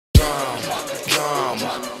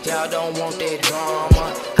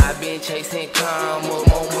chasing comma,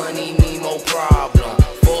 more money mean more problem.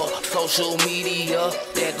 For social media,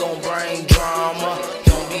 that gon' bring drama.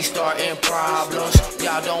 Don't be starting problems,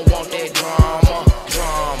 y'all don't want that drama.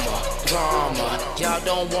 Y'all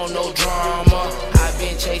don't want no drama. I've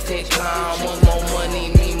been chasing commas, more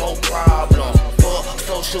money mean more problem. For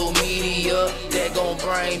social media, that gon'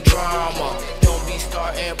 bring drama. Don't be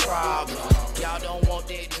starting problems, y'all don't want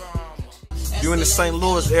that drama. You in the St.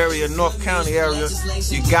 Louis area, North County area,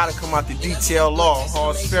 you gotta come out to Detail Law,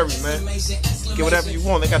 Hards Ferry, man. Get whatever you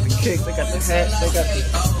want. They got the kicks, they got the hats, they got the...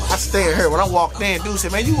 I stay in here. When I walked in, dude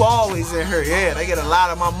said, man, you always in here. Yeah, they get a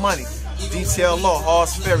lot of my money. Detail Law,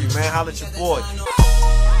 Hards Ferry, man. Holla at your boy.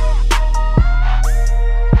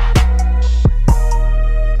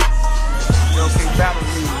 LK Battle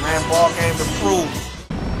League, man. Ball game to prove.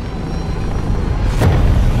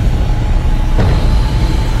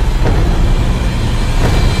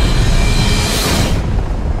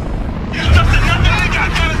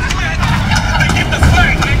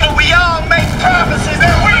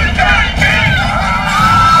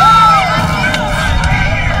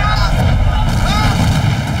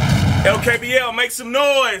 Lkbl, make some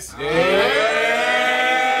noise. Yeah.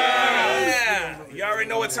 You already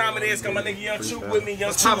know what time it is. Come on, nigga, Young Chu with me.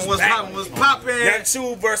 Young Chu, What's poppin'? Young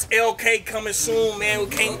Chu versus LK coming soon, man. We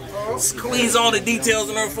can't squeeze all the details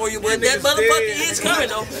in there for you, but that motherfucker is coming,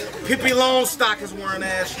 though. Pippi Longstock is wearing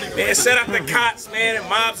ass, nigga. Man, set up the cots, man, and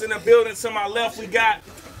mobs in the building. To my left, we got...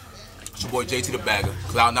 It's your boy JT the Bagger,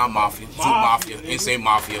 Cloud9 Mafia, Two Mafia, Insane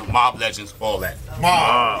Mafia, Mob Legends, all that.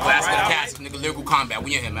 Mob. Classic cats, nigga, Lyrical Kombat.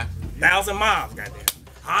 We in here, man. 1,000 mobs, goddamn.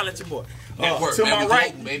 Holla at your boy. Network, to man, my we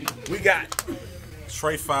right, global, baby. we got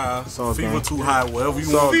Trae 5, Fever Too High, whatever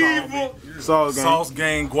you want to call me. Sauce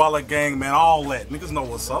Gang, Guala Gang, man, all that. Niggas know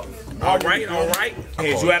what's up. All right.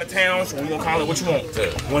 Hey, you out of town, so we gonna call it what you want.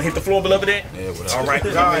 You wanna hit the floor below that? Yeah, whatever. All right,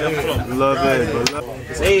 Love that.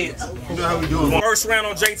 it's heads. You know how we do it. First round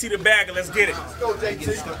on JT the Bagger, let's get it.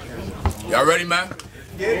 Y'all ready, man?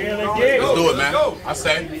 Let's do it, man. I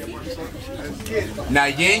say. Now,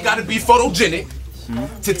 you ain't gotta be photogenic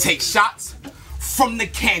to take shots from the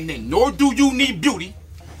cannon, nor do you need beauty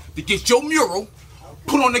to get your mural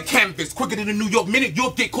put on the canvas quicker than a New York minute.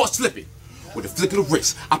 You'll get caught slipping. With a flick of the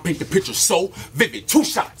wrist, I paint the picture so vivid. 2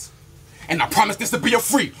 shots, and I promise this to be a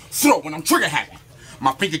free throw when I'm trigger happy.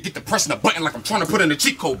 My finger get to pressing the button like I'm trying to put in a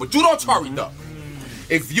cheat code, but you don't hurry though.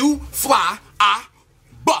 If you fly, I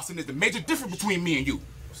bust, and there's a major difference between me and you.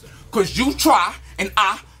 Cause you try and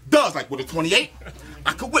I does. Like with a 28,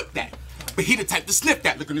 I could whip that. But he the type to snip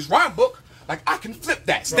that. Look in his rhyme book, like I can flip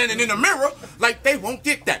that. Standing in the mirror, like they won't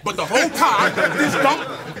get that. But the whole time, this dump.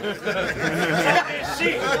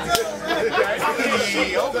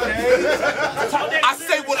 I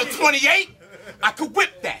say with a 28, I could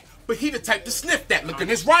whip that. But he the type to sniff that. Look in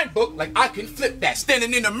his rhyme book, like I can flip that.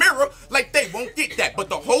 Standing in the mirror, like they won't get that. But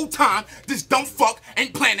the whole time, this dumb fuck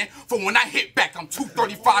ain't planning for when I hit back. I'm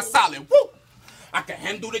 235 solid. Woo! I can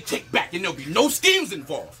handle the kickback and there'll be no schemes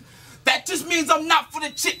involved. That just means I'm not for the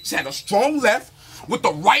chit chat. A strong left with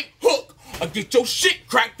the right hook or get your shit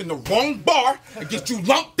cracked in the wrong bar and get you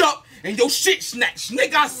lumped up and your shit snatched.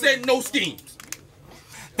 Nigga, I said no schemes.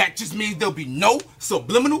 That just means there'll be no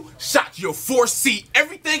subliminal shots. You'll foresee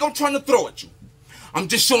everything I'm trying to throw at you. I'm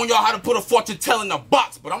just showing y'all how to put a fortune teller in a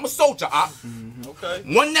box, but I'm a soldier, Okay.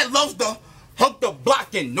 One that loves to hug the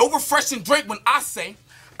block and no refreshing drink when I say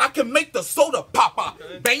I can make the soda pop out,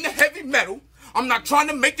 bang the heavy metal. I'm not trying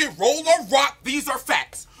to make it roll or rock, these are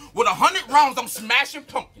facts. With 100 rounds, I'm smashing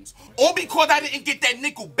pumpkins. All because I didn't get that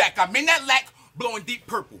nickel back. I'm in that lack, blowing deep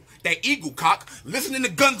purple. That eagle cock, listening to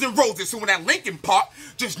Guns N' Roses. So when that Lincoln part,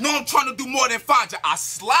 just know I'm trying to do more than find you. I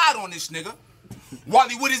slide on this nigga while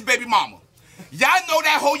he with his baby mama. Y'all know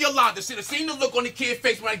that whole Yolanda. Should have seen the look on the kid's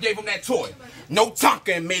face when I gave him that toy. No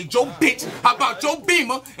Tonka and made your bitch. How about your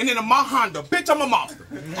Beamer and then my Honda? Bitch, I'm a monster.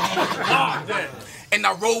 And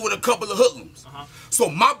I roll with a couple of hoodlums. So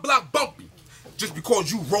my block bumpy. Just because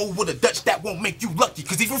you roll with a Dutch, that won't make you lucky.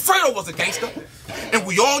 Cause even Fredo was a gangster. And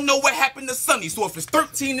we all know what happened to Sonny. So if it's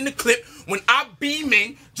 13 in the clip, when I beam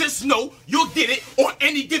in, just know you'll get it on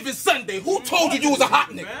any given Sunday. Who told you was a hot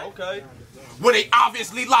nigga? Okay. Well, they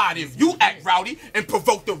obviously lied. If you act rowdy and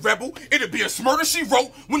provoke the rebel, it'll be a smurder she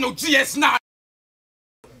wrote with no GS9.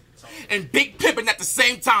 And big pimping at the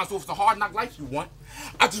same time. So if it's a hard knock life you want,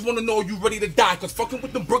 I just want to know you ready to die. Cause fucking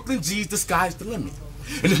with the Brooklyn G's, the sky's the limit.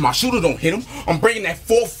 And if my shooter don't hit him, I'm bringing that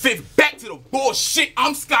 4/5 back to the bullshit.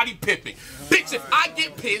 I'm Scottie Pippen. Bitch, if I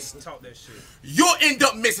get pissed, you'll end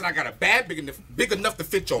up missing. I got a bag big enough to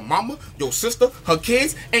fit your mama, your sister, her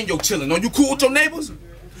kids, and your children. Are you cool with your neighbors?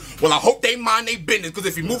 Well, I hope they mind their business, because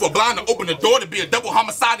if you move a blind to open the door, to be a double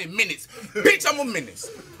homicide in minutes. Bitch, I'm a menace.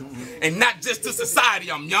 And not just to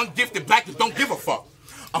society. I'm young, gifted, black, and don't give a fuck.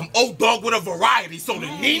 I'm old dog with a variety, so the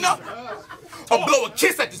Nina, I'll blow a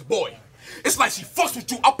kiss at this boy. It's like she fucks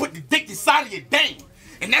with you, I'll put the dick inside of your dame.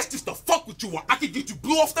 And that's just to fuck with you. I can get you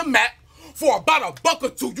blew off the map for about a buck or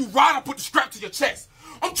two. You ride, I put the strap to your chest.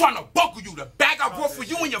 I'm trying to buckle you. The bag I brought for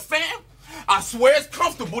you and your fam, I swear it's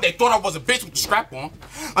comfortable. They thought I was a bitch with the strap on.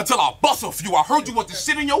 Until I bust off you. I heard you want the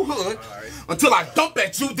shit in your hood. Until I dump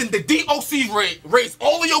at you, then the DOC raised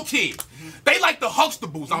all of your kids. They like the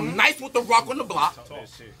Huxtables. I'm nice with the rock on the block.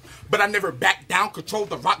 But I never backed down, controlled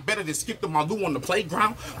the rock better than Skip the Malou on the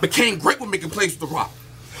playground. Became great with making plays with the rock.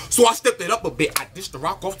 So I stepped it up a bit. I dished the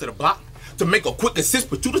rock off to the block to make a quick assist,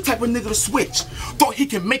 but you the type of nigga to switch. Thought he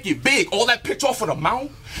can make it big, all that pitch off of the mound,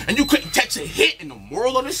 and you couldn't catch a hit. In the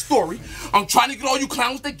moral of this story, I'm trying to get all you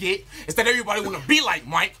clowns to get, is that everybody wanna be like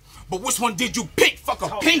Mike, but which one did you pick? Fuck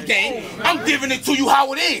a pink game, I'm giving it to you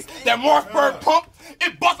how it is. That Morphberg pump,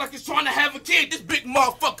 it busts like it's trying to have a kid. This big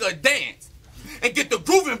motherfucker dance. And get the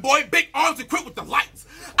grooving, boy, big arms and quick with the lights.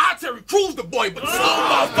 I Terry Crews the boy, but slow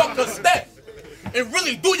motherfucker step. And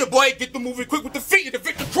really do your boy, get the moving quick with the feet, and the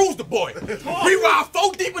Victor Cruz the boy. We ride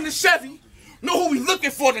 4 deep in the Chevy. Know who we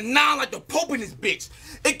looking for, the 9 like the Pope in this bitch.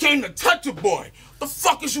 It came to touch a boy. The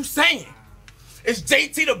fuck is you saying? It's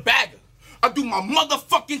JT the bagger. I do my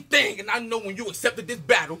motherfucking thing, and I know when you accepted this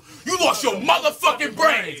battle, you lost your motherfucking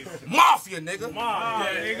brains. Mafia, nigga.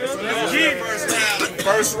 Mafia, nigga.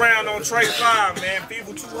 First round on Trae 5, man.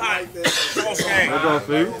 People too hot. Close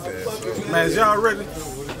game. Man, is y'all ready?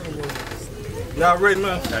 Y'all ready,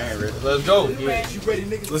 man? I ain't ready. Let's go.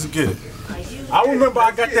 Let's get it. I remember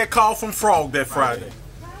I got that call from Frog that Friday.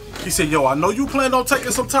 He said, yo, I know you planned on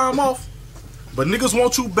taking some time off, but niggas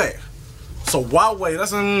want you back. So why wait?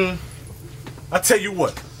 That's I tell you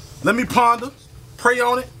what, let me ponder, pray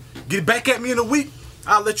on it, get back at me in a week,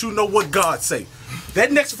 I'll let you know what God say.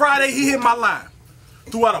 That next Friday, he hit my line.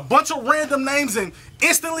 Threw out a bunch of random names, and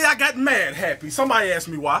instantly I got mad happy. Somebody asked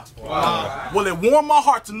me why. Wow. Well, it warmed my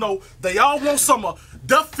heart to know they all want some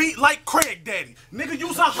duff feet like Craig Daddy. Nigga,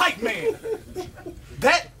 you's a hype man.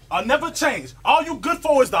 That I'll never change. All you good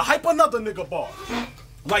for is to hype another nigga bar.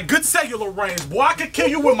 Like good cellular range. Boy, I could kill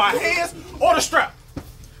you with my hands or the strap.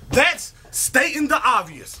 That's stating the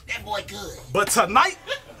obvious. That boy good. But tonight,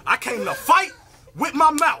 I came to fight with my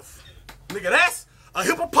mouth. Nigga, that's a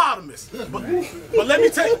hippopotamus. But let me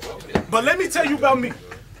tell you about me.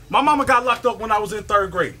 My mama got locked up when I was in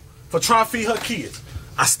 3rd grade for trying to feed her kids.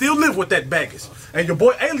 I still live with that baggage. And your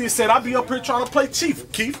boy Alien said I'd be up here trying to play Chief,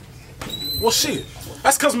 Keith. Well, shit.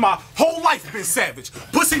 That's because my whole life been savage.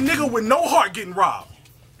 Pussy nigga with no heart getting robbed.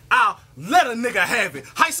 I'll let a nigga have it.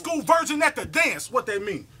 High school virgin at the dance. What that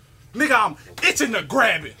mean? Nigga, I'm itching to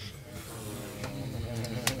grab it.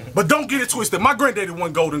 But don't get it twisted. My granddaddy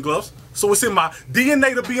won Golden Gloves, so it's in my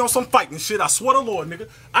DNA to be on some fighting shit. I swear to Lord, nigga.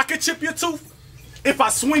 I could chip your tooth if I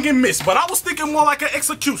swing and miss, but I was thinking more like an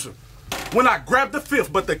execution when I grabbed the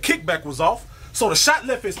 5th, but the kickback was off, so the shot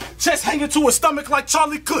left his chest hanging to his stomach like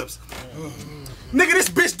Charlie Clips. Nigga, this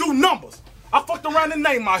bitch do numbers. I fucked around and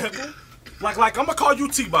named my heckle. Like I'ma call you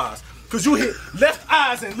T-Bars. Cause you hit left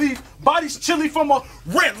eyes and leave bodies chilly from a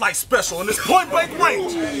red light special in this point blank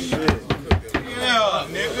range. Yeah,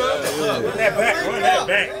 nigga. Run that back,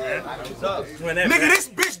 man. Nigga, this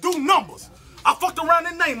bitch do numbers. I fucked around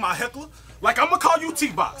and named my heckler. Like I'ma call you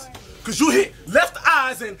T-Box. Cause you hit left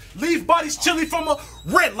eyes and leave bodies chilly from a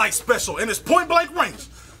red light special in this point blank range.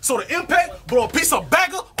 So the impact blow a piece of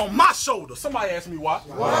bagger on my shoulder. Somebody asked me why.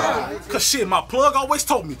 Why? Cause shit, my plug always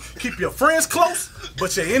told me, keep your friends close,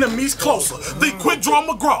 but your enemies closer. Think quick draw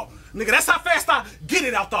McGraw. Nigga, that's how fast I get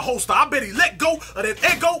it out the holster. I bet he let go of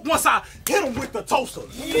that ego once I hit him with the toaster.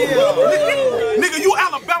 Yeah. Nigga, you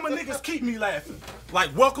Alabama niggas keep me laughing.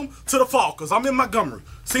 Like, welcome to the fall, cause I'm in Montgomery.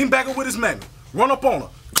 Seen Bagger with his mammy. Run up on her.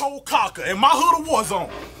 Cold cocker. And my hood a war zone.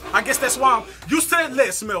 I guess that's why I'm used to that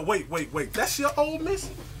lead smell. Wait. That's your old miss?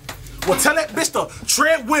 Well, tell that bitch to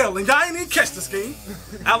tread well, and y'all ain't even catch the scheme.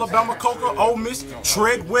 Alabama Coca, Ole Miss,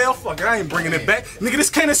 tread well. Fuck it, I ain't bringing it back. Nigga, this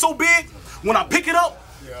cannon so big, when I pick it up,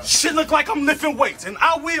 shit look like I'm lifting weights. And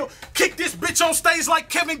I will kick this bitch on stage like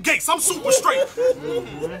Kevin Gates. I'm super straight.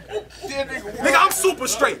 Nigga, I'm super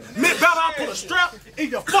straight. Mid-battle, I put a strap in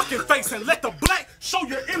your fucking face and let the black show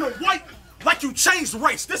your inner white like you changed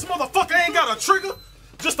race. This motherfucker ain't got a trigger,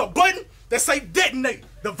 just a button that say detonate.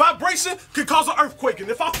 The vibration could cause an earthquake, and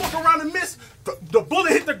if I fuck around and miss, the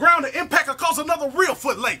bullet hit the ground, the impact could cause another real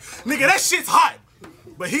foot lake. Nigga, that shit's hot.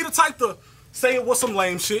 But he the type to say it was some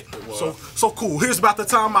lame shit. So cool. Here's about the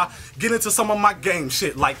time I get into some of my game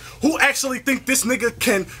shit. Like, who actually think this nigga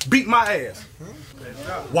can beat my ass?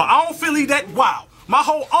 Well, I don't feel he that wild. My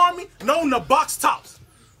whole army known to box tops.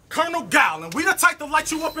 Colonel Gal, and we the type to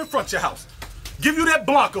light you up in front of your house. Give you that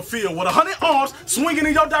Blanca field with 100 arms swinging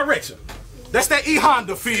in your direction. That's that E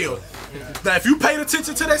Honda field. Now, if you paid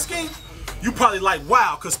attention to that scheme, you probably like,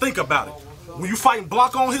 wow, because think about it. When you fighting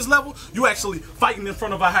Blanca on his level, you actually fighting in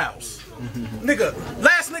front of a house. Nigga,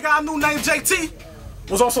 last nigga I knew named JT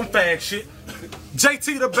was on some fag shit.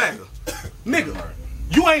 JT the bagger. Nigga,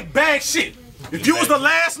 you ain't bag shit. If you was the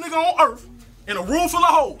last nigga on earth in a room full of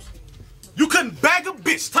hoes, you couldn't bag a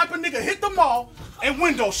bitch. Type of nigga hit the mall and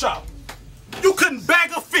window shop. You couldn't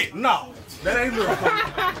bag a fit. Nah, that ain't lyrical.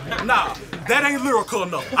 Nah, that ain't lyrical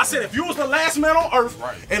enough. I said if you was the last man on earth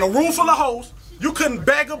in a room full of hoes, you couldn't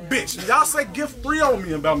bag a bitch. Y'all say gift free on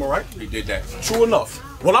me in Bama, right? He did that. True enough.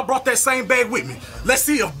 Well, I brought that same bag with me. Let's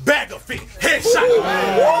see if bagger fit. Headshot.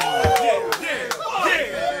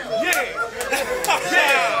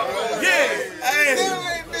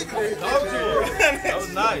 That was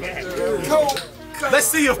nice. Let's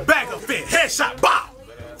see if bagger fit. Headshot. Bow.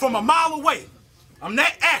 From a mile away. I'm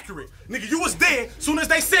that accurate. Nigga, you was dead soon as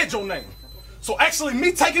they said your name. So actually,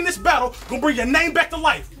 me taking this battle gonna bring your name back to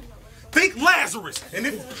life. Think Lazarus. And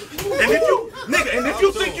if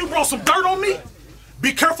you think you brought some dirt on me,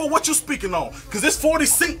 be careful what you speaking on. Cause this 40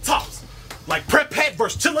 sink tops. Like Prep Pat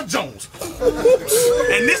versus Chilla Jones.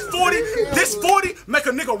 And this 40 make a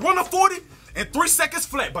nigga run a 40 in 3 seconds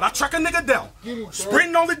flat. But I track a nigga down.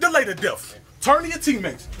 Sprint only delay the death. Turn to your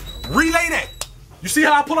teammates. Relay that. You see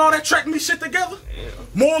how I put all that track me shit together?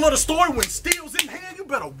 Moral of the story, when steel's in hand, you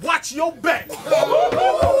better watch your back.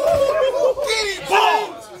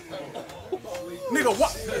 Nigga,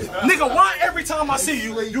 why every time I see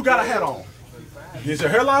you, you got a hat on? Is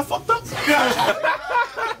your hairline fucked up?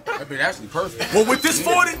 That'd be actually perfect. Well, with this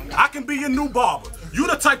 40, I can be your new barber. You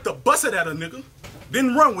the type to bust it at a nigga,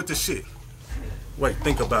 then run with the shit. Wait,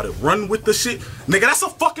 think about it. Run with the shit? Nigga, that's a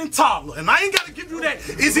fucking toddler, and I ain't gotta give you that,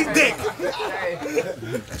 is he dead?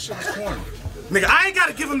 That shit was corny. Nigga, I ain't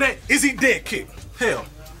gotta give him that, is he dead kick. Hell,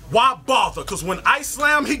 why bother? Cause when I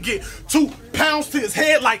slam, he get 2 pounds to his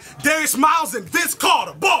head like Darius Miles and Vince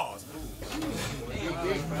Carter. Bars.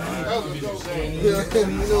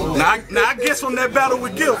 Now I guess from that battle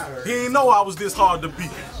with Gil, he ain't know I was this hard to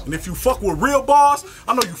beat. And if you fuck with real bars,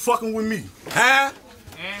 I know you fucking with me. Huh?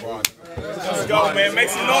 Let's go, man. Make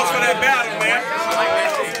some noise for that battle, man.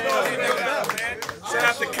 Shout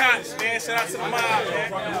out to Koch, man. Shout out to the mob,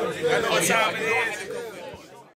 man. I know what time it is.